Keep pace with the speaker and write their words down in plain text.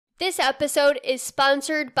This episode is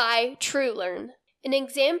sponsored by TrueLearn, an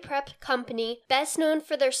exam prep company best known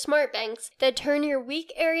for their smart banks that turn your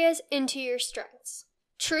weak areas into your strengths.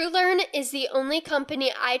 TrueLearn is the only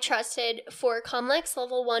company I trusted for COMLEX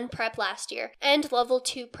Level 1 prep last year and Level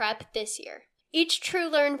 2 prep this year. Each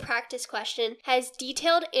TrueLearn practice question has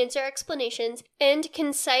detailed answer explanations and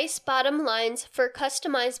concise bottom lines for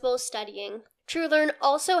customizable studying. TrueLearn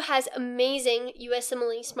also has amazing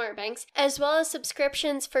USMLE smart banks, as well as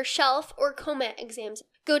subscriptions for shelf or COMAT exams.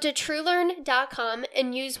 Go to TrueLearn.com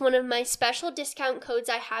and use one of my special discount codes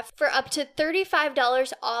I have for up to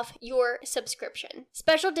 $35 off your subscription.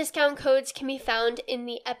 Special discount codes can be found in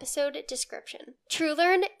the episode description.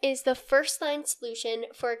 TrueLearn is the first-line solution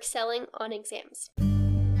for excelling on exams.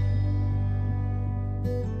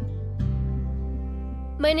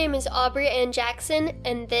 My name is Aubrey Ann Jackson,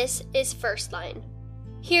 and this is First Line.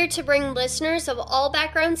 Here to bring listeners of all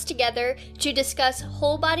backgrounds together to discuss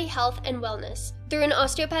whole body health and wellness. Through an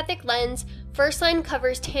osteopathic lens, First Line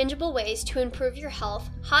covers tangible ways to improve your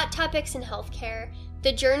health, hot topics in healthcare,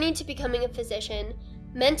 the journey to becoming a physician,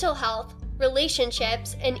 mental health,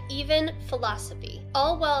 relationships, and even philosophy,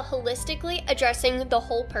 all while holistically addressing the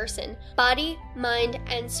whole person, body, mind,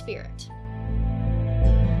 and spirit.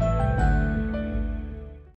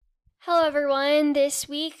 Hello everyone, this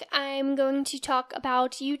week I'm going to talk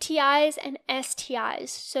about UTIs and STIs,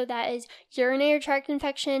 so that is urinary tract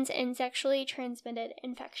infections and sexually transmitted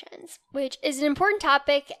infections, which is an important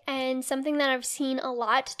topic and something that I've seen a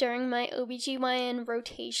lot during my OBGYN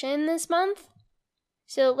rotation this month.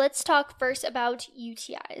 So let's talk first about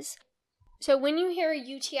UTIs. So when you hear a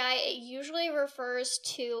UTI, it usually refers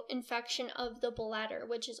to infection of the bladder,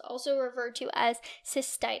 which is also referred to as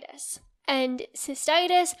cystitis. And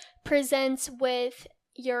cystitis presents with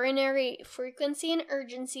urinary frequency and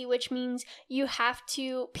urgency, which means you have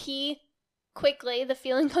to pee quickly, the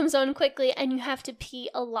feeling comes on quickly, and you have to pee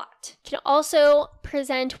a lot. It can also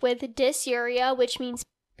present with dysuria, which means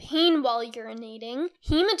pain while urinating,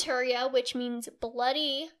 hematuria, which means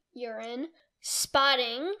bloody urine,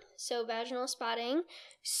 spotting, so vaginal spotting,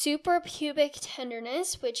 suprapubic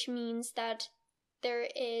tenderness, which means that there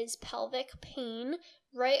is pelvic pain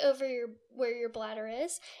right over where your bladder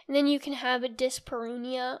is. And then you can have a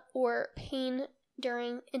dyspareunia or pain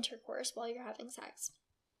during intercourse while you're having sex.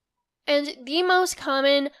 And the most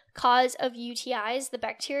common cause of UTIs, the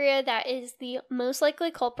bacteria that is the most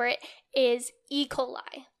likely culprit, is E.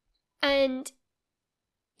 coli. And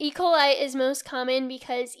E. coli is most common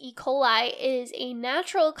because E. coli is a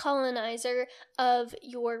natural colonizer of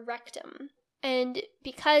your rectum. And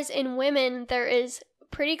because in women there is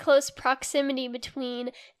pretty close proximity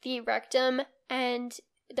between the rectum and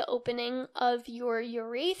the opening of your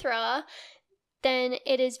urethra, then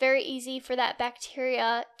it is very easy for that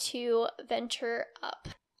bacteria to venture up.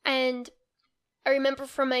 And I remember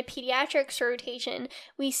from my pediatrics rotation,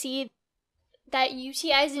 we see that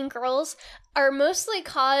UTIs in girls are mostly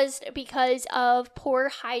caused because of poor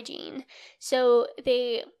hygiene. So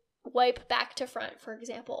they wipe back to front, for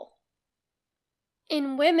example.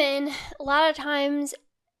 In women, a lot of times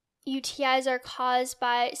UTIs are caused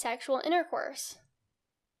by sexual intercourse.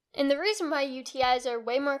 And the reason why UTIs are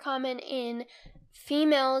way more common in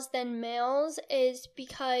females than males is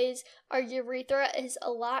because our urethra is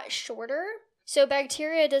a lot shorter, so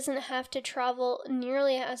bacteria doesn't have to travel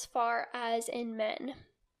nearly as far as in men.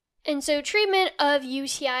 And so treatment of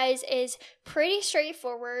UTIs is pretty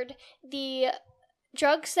straightforward. The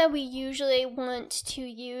drugs that we usually want to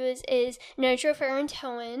use is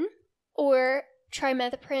nitrofurantoin or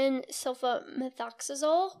trimethoprim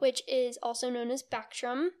sulfamethoxazole, which is also known as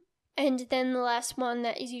Bactrim. And then the last one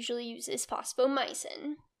that is usually used is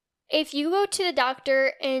fosfomycin. If you go to the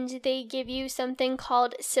doctor and they give you something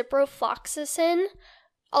called ciprofloxacin,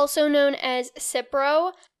 also known as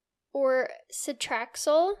Cipro or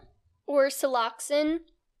Citraxol or Siloxane,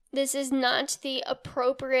 this is not the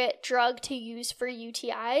appropriate drug to use for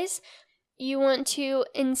UTIs. You want to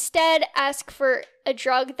instead ask for a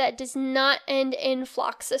drug that does not end in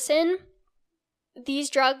floxacin. These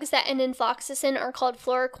drugs that end in floxacin are called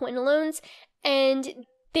fluoroquinolones, and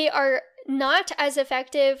they are not as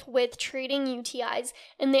effective with treating UTIs,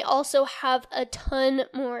 and they also have a ton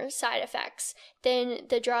more side effects than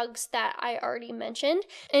the drugs that I already mentioned.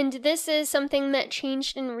 And this is something that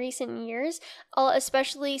changed in recent years. I'll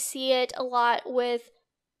especially see it a lot with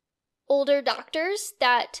older doctors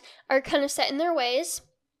that are kind of set in their ways.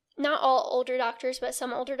 Not all older doctors, but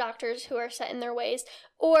some older doctors who are set in their ways.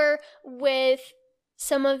 Or with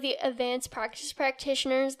some of the advanced practice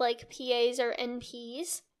practitioners like PAs or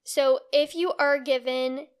NPs. So if you are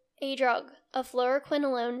given a drug, a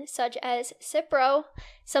fluoroquinolone, such as Cipro,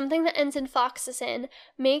 something that ends in phoxacin,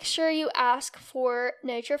 make sure you ask for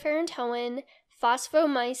nitrofurantoin,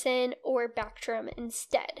 fosfomycin, or Bactrim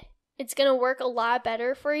instead. It's going to work a lot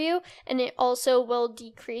better for you, and it also will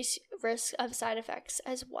decrease risk of side effects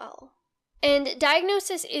as well. And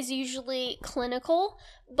diagnosis is usually clinical,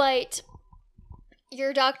 but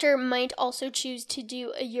your doctor might also choose to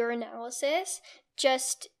do a urinalysis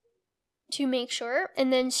just to make sure,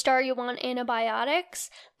 and then start you on antibiotics,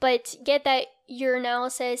 but get that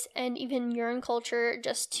urinalysis and even urine culture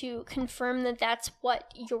just to confirm that that's what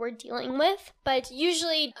you're dealing with. But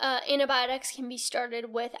usually antibiotics can be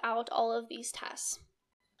started without all of these tests.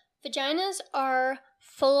 Vaginas are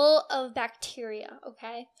full of bacteria,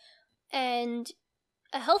 okay? And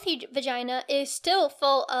a healthy vagina is still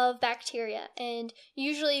full of bacteria, and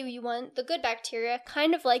usually you want the good bacteria,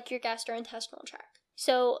 kind of like your gastrointestinal tract.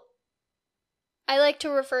 So I like to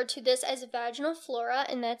refer to this as vaginal flora,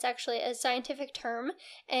 and that's actually a scientific term,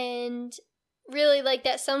 and really, like,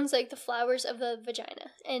 that sounds like the flowers of the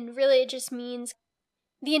vagina, and really it just means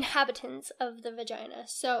the inhabitants of the vagina.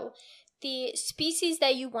 So the species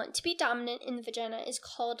that you want to be dominant in the vagina is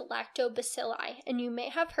called lactobacilli, and you may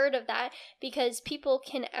have heard of that because people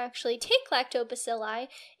can actually take lactobacilli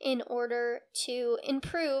in order to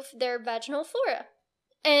improve their vaginal flora.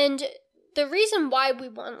 And the reason why we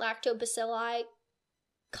want lactobacilli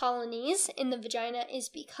colonies in the vagina is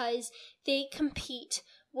because they compete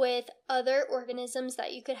with other organisms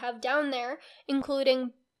that you could have down there,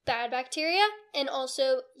 including bad bacteria and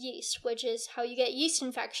also yeast, which is how you get yeast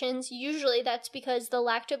infections. Usually that's because the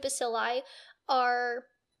lactobacilli are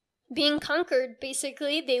being conquered.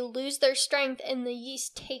 Basically, they lose their strength and the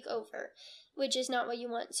yeast take over, which is not what you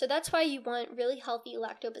want. So that's why you want really healthy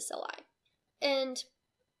lactobacilli. And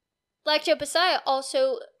lactobacilli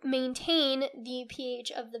also maintain the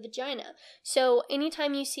pH of the vagina. So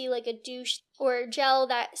anytime you see like a douche or a gel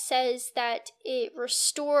that says that it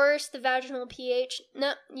restores the vaginal pH,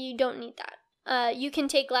 no, you don't need that. You can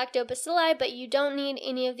take lactobacilli, but you don't need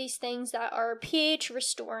any of these things that are pH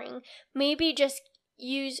restoring. Maybe just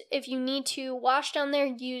use, if you need to wash down there,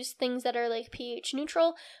 use things that are like pH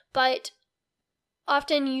neutral, but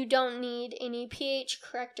often you don't need any pH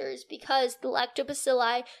correctors because the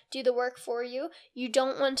lactobacilli do the work for you. You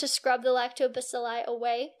don't want to scrub the lactobacilli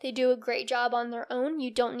away. They do a great job on their own.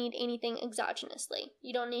 You don't need anything exogenously.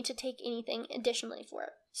 You don't need to take anything additionally for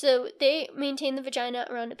it. So they maintain the vagina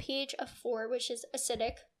around a pH of 4, which is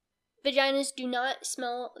acidic. Vaginas do not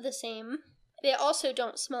smell the same. They also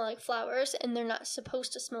don't smell like flowers, and they're not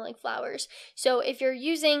supposed to smell like flowers. So if you're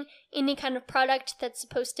using any kind of product that's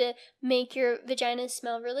supposed to make your vagina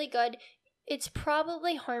smell really good, it's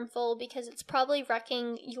probably harmful because it's probably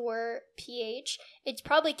wrecking your pH. It's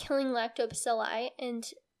probably killing lactobacilli, and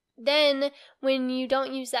then when you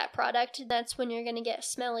don't use that product, that's when you're going to get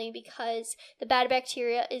smelly because the bad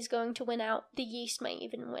bacteria is going to win out. The yeast might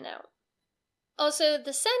even win out. Also,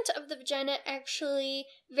 the scent of the vagina actually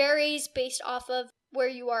varies based off of where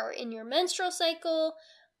you are in your menstrual cycle,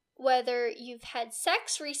 whether you've had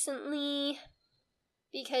sex recently,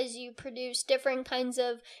 because you produce different kinds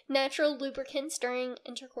of natural lubricants during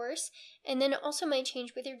intercourse, and then it also might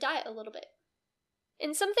change with your diet a little bit.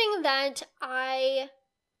 And something that I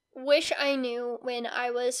wish I knew when I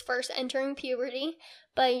was first entering puberty,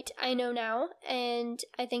 but I know now, and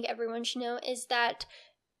I think everyone should know, is that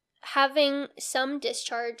having some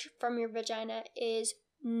discharge from your vagina is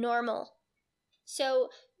normal. So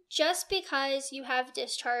just because you have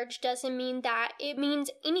discharge doesn't mean that it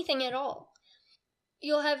means anything at all.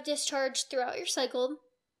 You'll have discharge throughout your cycle,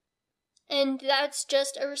 and that's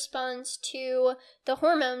just a response to the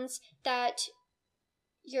hormones that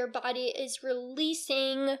your body is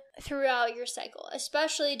releasing throughout your cycle,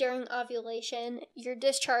 especially during ovulation. Your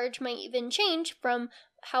discharge might even change from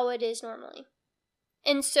how it is normally.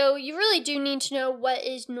 And so you really do need to know what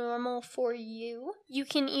is normal for you. You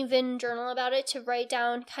can even journal about it to write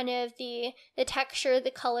down kind of the texture, the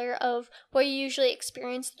color of what you usually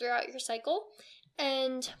experience throughout your cycle.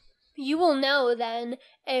 And you will know then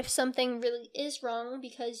if something really is wrong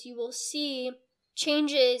because you will see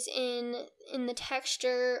changes in the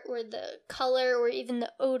texture or the color or even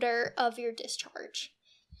the odor of your discharge.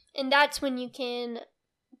 And that's when you can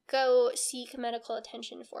go seek medical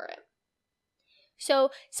attention for it.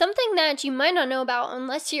 So something that you might not know about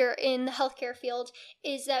unless you're in the healthcare field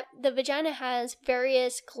is that the vagina has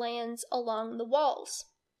various glands along the walls.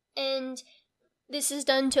 And this is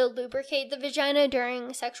done to lubricate the vagina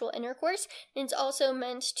during sexual intercourse, and it's also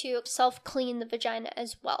meant to self-clean the vagina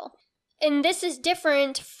as well. And this is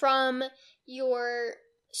different from your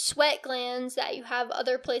sweat glands that you have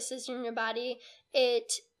other places in your body.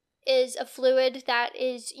 It is a fluid that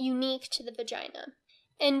is unique to the vagina.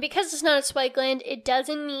 And because it's not a sweat gland, it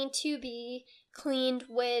doesn't need to be cleaned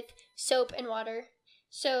with soap and water.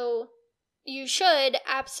 So you should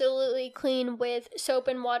absolutely clean with soap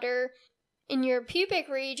and water in your pubic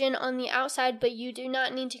region on the outside, but you do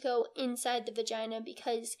not need to go inside the vagina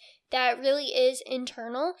because that really is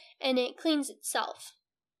internal and it cleans itself.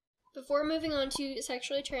 Before moving on to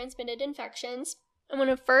sexually transmitted infections, I want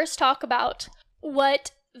to first talk about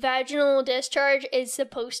what vaginal discharge is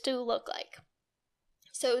supposed to look like.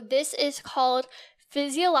 So this is called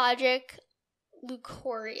physiologic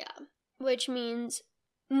leukorrhea, which means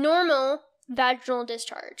normal vaginal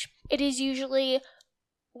discharge. It is usually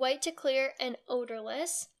white to clear and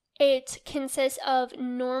odorless. It consists of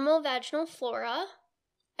normal vaginal flora.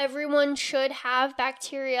 Everyone should have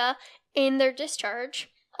bacteria in their discharge.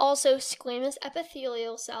 Also squamous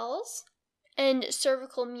epithelial cells and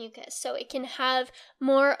cervical mucus. So it can have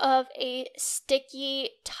more of a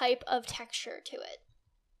sticky type of texture to it.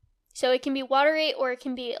 So it can be watery or it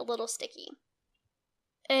can be a little sticky.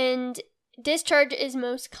 And discharge is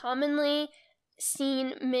most commonly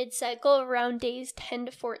seen mid-cycle around days 10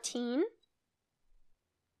 to 14.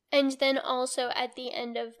 And then also at the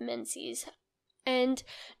end of menses. And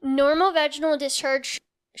normal vaginal discharge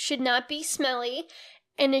should not be smelly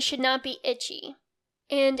and it should not be itchy.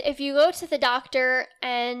 And if you go to the doctor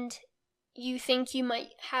and you think you might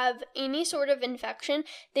have any sort of infection,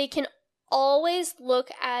 they can always look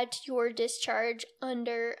at your discharge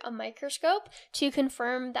under a microscope to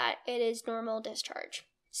confirm that it is normal discharge.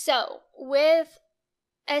 So, with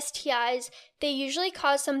STIs, they usually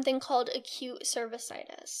cause something called acute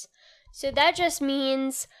cervicitis. So that just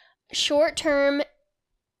means short-term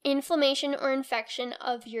inflammation or infection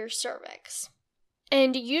of your cervix.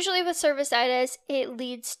 And usually with cervicitis, it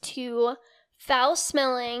leads to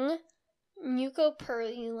foul-smelling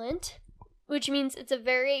mucopurulent, which means it's a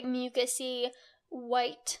very mucousy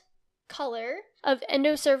white color of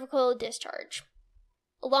endocervical discharge,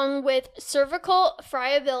 along with cervical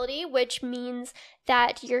friability, which means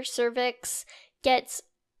that your cervix gets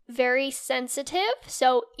very sensitive,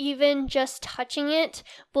 so even just touching it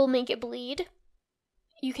will make it bleed.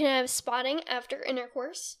 You can have spotting after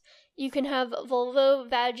intercourse. You can have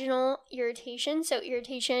vulvovaginal irritation, so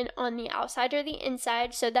irritation on the outside or the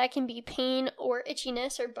inside, so that can be pain or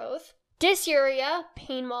itchiness or both. Dysuria,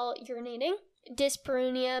 pain while urinating.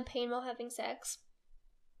 Dyspareunia, pain while having sex.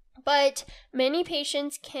 But many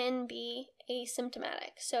patients can be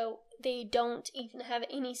asymptomatic, so they don't even have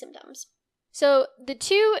any symptoms. So the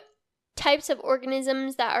two types of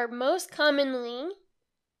organisms that are most commonly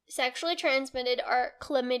sexually transmitted are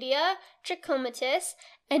chlamydia trachomatis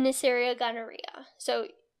and Neisseria gonorrhea. So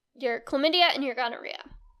your chlamydia and your gonorrhea.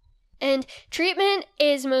 And treatment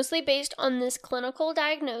is mostly based on this clinical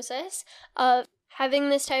diagnosis of having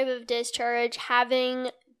this type of discharge, having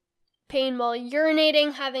pain while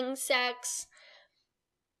urinating, having sex,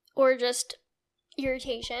 or just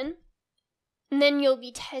irritation. And then you'll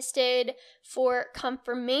be tested for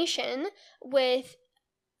confirmation with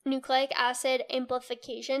nucleic acid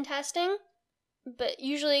amplification testing, but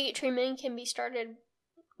usually treatment can be started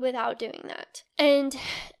without doing that. And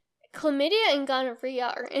chlamydia and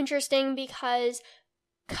gonorrhea are interesting because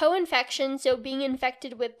co-infection, so being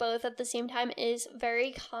infected with both at the same time, is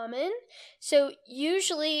very common. So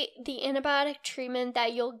usually the antibiotic treatment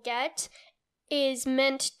that you'll get is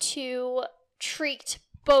meant to treat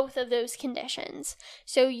both of those conditions.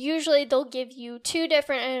 So usually they'll give you two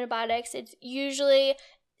different antibiotics. It's usually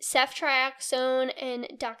ceftriaxone and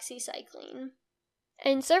doxycycline.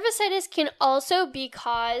 And cervicitis can also be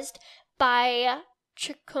caused by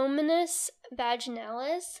Trichomonas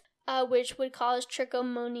vaginalis, which would cause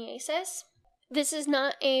trichomoniasis. This is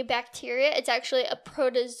not a bacteria, it's actually a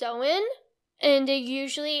protozoan, and it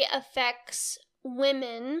usually affects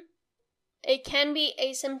women. It can be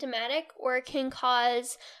asymptomatic or it can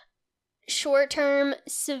cause short-term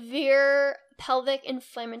severe pelvic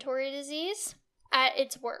inflammatory disease at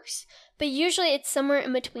its worst. But usually it's somewhere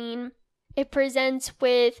in between. It presents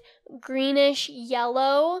with greenish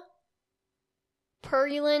yellow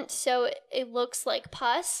purulent, so it looks like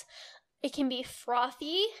pus. It can be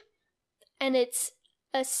frothy, and it's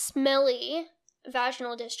a smelly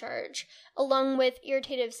vaginal discharge, along with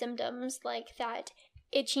irritative symptoms like that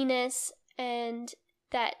itchiness and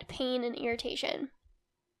that pain and irritation.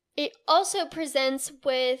 It also presents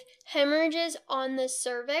with hemorrhages on the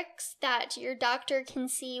cervix that your doctor can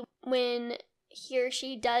see when he or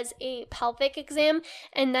she does a pelvic exam,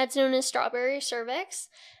 and that's known as strawberry cervix.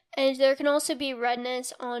 And there can also be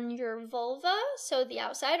redness on your vulva, so the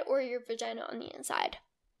outside, or your vagina on the inside.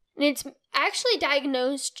 And it's actually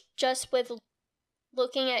diagnosed just with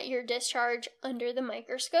looking at your discharge under the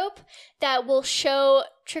microscope that will show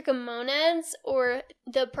trichomonads, or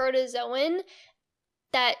the protozoan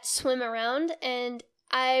that swim around. And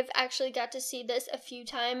I've actually got to see this a few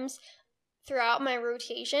times throughout my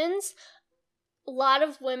rotations. A lot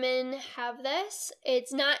of women have this.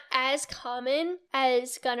 It's not as common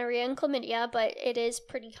as gonorrhea and chlamydia, but it is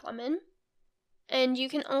pretty common. And you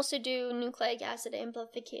can also do nucleic acid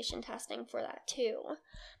amplification testing for that too.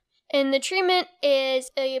 And the treatment is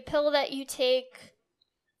a pill that you take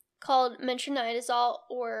called metronidazole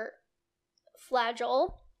or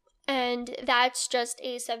Flagyl, and that's just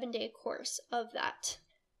a 7-day course of that.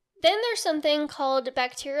 Then there's something called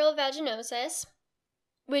bacterial vaginosis,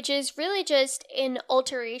 which is really just an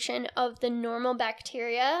alteration of the normal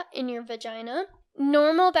bacteria in your vagina.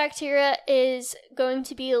 Normal bacteria is going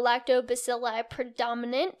to be lactobacilli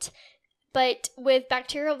predominant, but with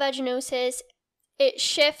bacterial vaginosis, it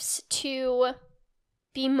shifts to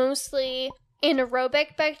be mostly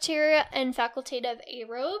anaerobic bacteria and facultative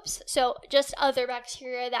aerobes, so just other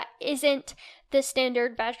bacteria that isn't the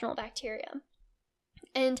standard vaginal bacteria.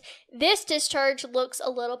 And this discharge looks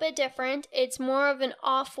a little bit different. It's more of an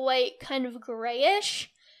off-white, kind of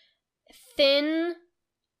grayish, thin,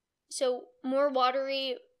 so more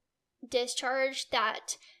watery discharge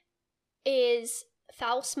that is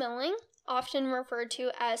foul-smelling, often referred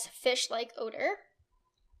to as fish-like odor,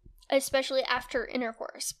 especially after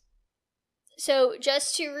intercourse. So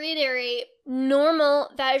just to reiterate,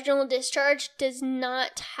 normal vaginal discharge does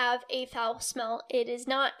not have a foul smell. It is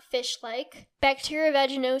not fish-like. Bacterial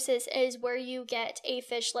vaginosis is where you get a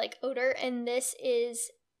fish-like odor, and this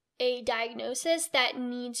is a diagnosis that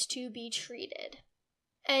needs to be treated.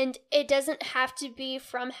 And it doesn't have to be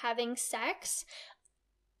from having sex.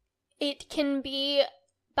 It can be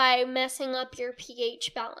by messing up your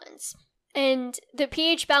pH balance. And the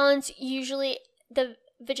pH balance, usually the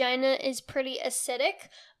vagina is pretty acidic,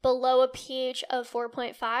 below a pH of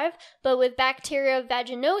 4.5, but with bacterial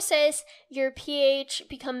vaginosis, your pH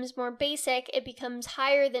becomes more basic. It becomes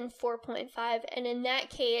higher than 4.5, and in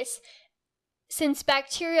that case, since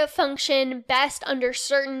bacteria function best under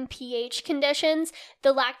certain pH conditions,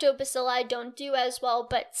 the lactobacilli don't do as well,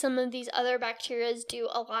 but some of these other bacteria do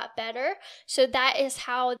a lot better. So that is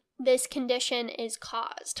how this condition is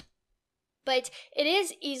caused. But it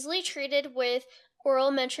is easily treated with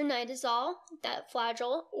oral metronidazole, that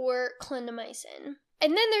Flagyl, or clindamycin.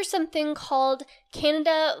 And then there's something called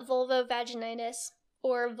Candida vulvovaginitis,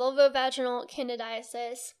 or vulvovaginal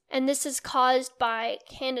candidiasis, and this is caused by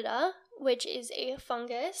Candida, which is a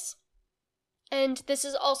fungus, and this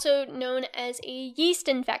is also known as a yeast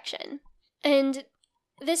infection. And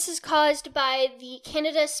this is caused by the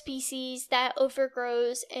Candida species that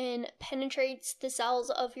overgrows and penetrates the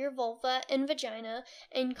cells of your vulva and vagina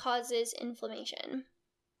and causes inflammation.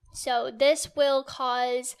 So this will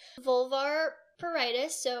cause vulvar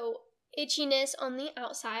pruritus, so itchiness on the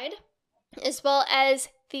outside, as well as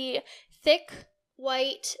the thick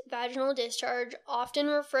white vaginal discharge, often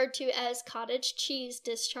referred to as cottage cheese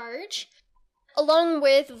discharge, along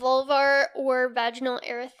with vulvar or vaginal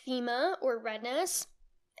erythema or redness.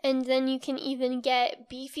 And then you can even get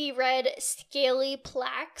beefy red scaly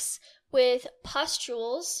plaques with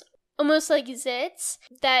pustules, almost like zits,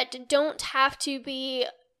 that don't have to be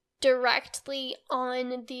directly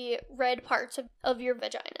on the red parts of your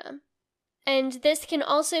vagina. And this can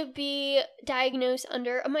also be diagnosed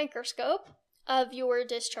under a microscope of your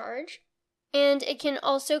discharge. And it can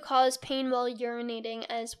also cause pain while urinating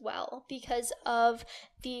as well, because of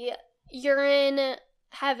the urine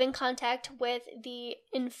having contact with the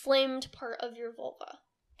inflamed part of your vulva.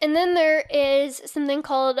 And then there is something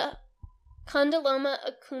called condyloma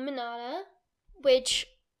acuminata, which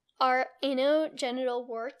are anogenital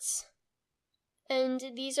warts, and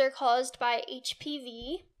these are caused by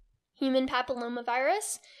HPV, human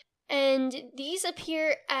papillomavirus, and these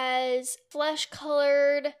appear as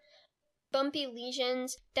flesh-colored, bumpy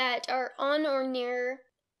lesions that are on or near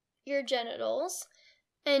your genitals.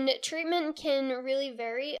 And treatment can really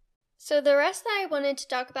vary. So the rest that I wanted to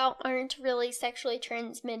talk about aren't really sexually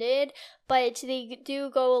transmitted, but they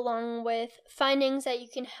do go along with findings that you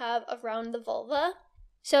can have around the vulva.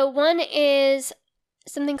 So one is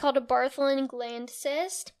something called a Bartholin gland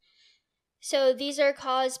cyst. So these are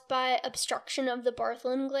caused by obstruction of the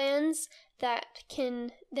Bartholin glands that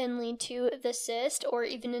can then lead to the cyst or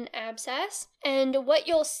even an abscess. And what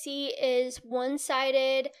you'll see is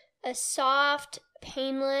one-sided, a soft,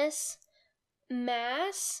 painless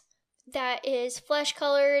mass that is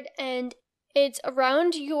flesh-colored, and it's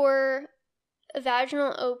around your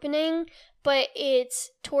vaginal opening, but it's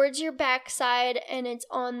towards your backside and it's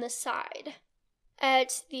on the side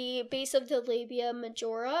at the base of the labia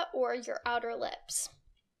majora or your outer lips.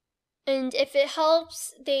 And if it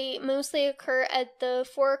helps, they mostly occur at the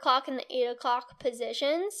 4 o'clock and the 8 o'clock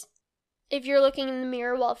positions if you're looking in the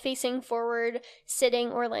mirror while facing forward,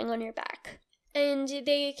 sitting, or laying on your back. And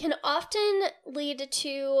they can often lead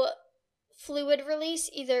to fluid release,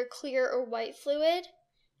 either clear or white fluid,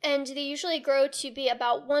 and they usually grow to be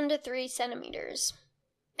about 1 to 3 centimeters.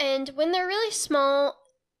 And when they're really small,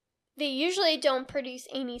 they usually don't produce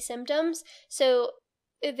any symptoms, so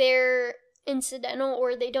they're incidental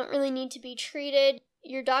or they don't really need to be treated.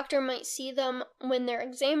 Your doctor might see them when they're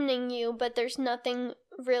examining you, but there's nothing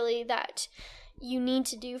really that you need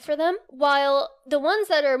to do for them. While the ones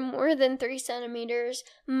that are more than 3 centimeters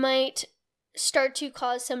might start to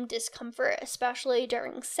cause some discomfort, especially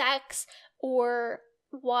during sex or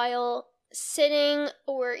while sitting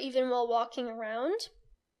or even while walking around.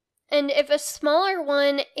 And if a smaller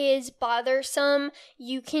one is bothersome,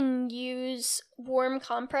 you can use warm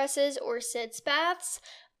compresses or sitz baths.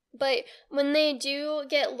 But when they do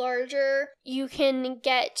get larger, you can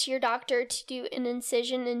get your doctor to do an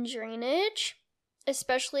incision and drainage,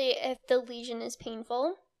 especially if the lesion is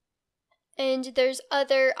painful. And there's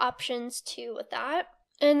other options too with that.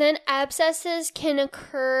 And then abscesses can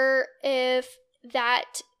occur if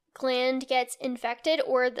that gland gets infected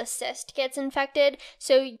or the cyst gets infected.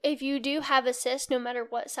 So if you do have a cyst, no matter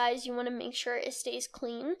what size, you want to make sure it stays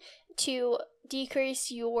clean to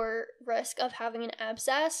decrease your risk of having an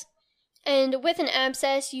abscess. And with an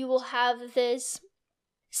abscess, you will have this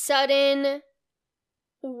sudden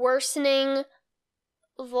worsening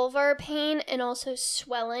vulvar pain and also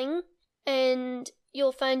swelling, and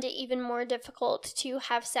you'll find it even more difficult to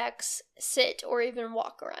have sex, sit, or even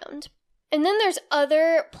walk around. And then there's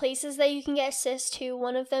other places that you can get cysts too.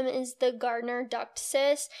 One of them is the Gardner duct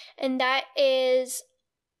cyst, and that is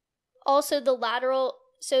also the lateral,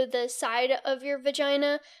 so the side of your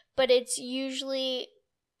vagina, but it's usually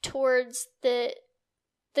towards the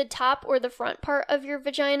top or the front part of your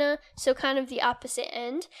vagina, so kind of the opposite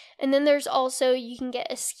end. And then there's also, you can get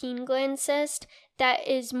a skein gland cyst that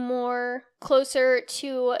is more closer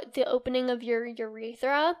to the opening of your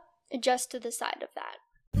urethra, just to the side of that.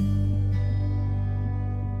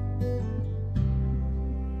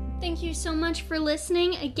 Thank you so much for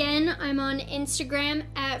listening. Again, I'm on Instagram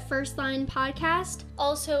at First Line Podcast.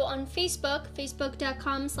 Also on Facebook,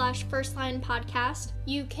 facebook.com/First Line Podcast.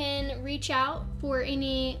 You can reach out for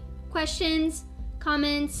any questions,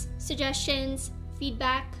 comments, suggestions,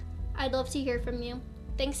 feedback. I'd love to hear from you.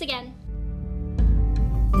 Thanks again.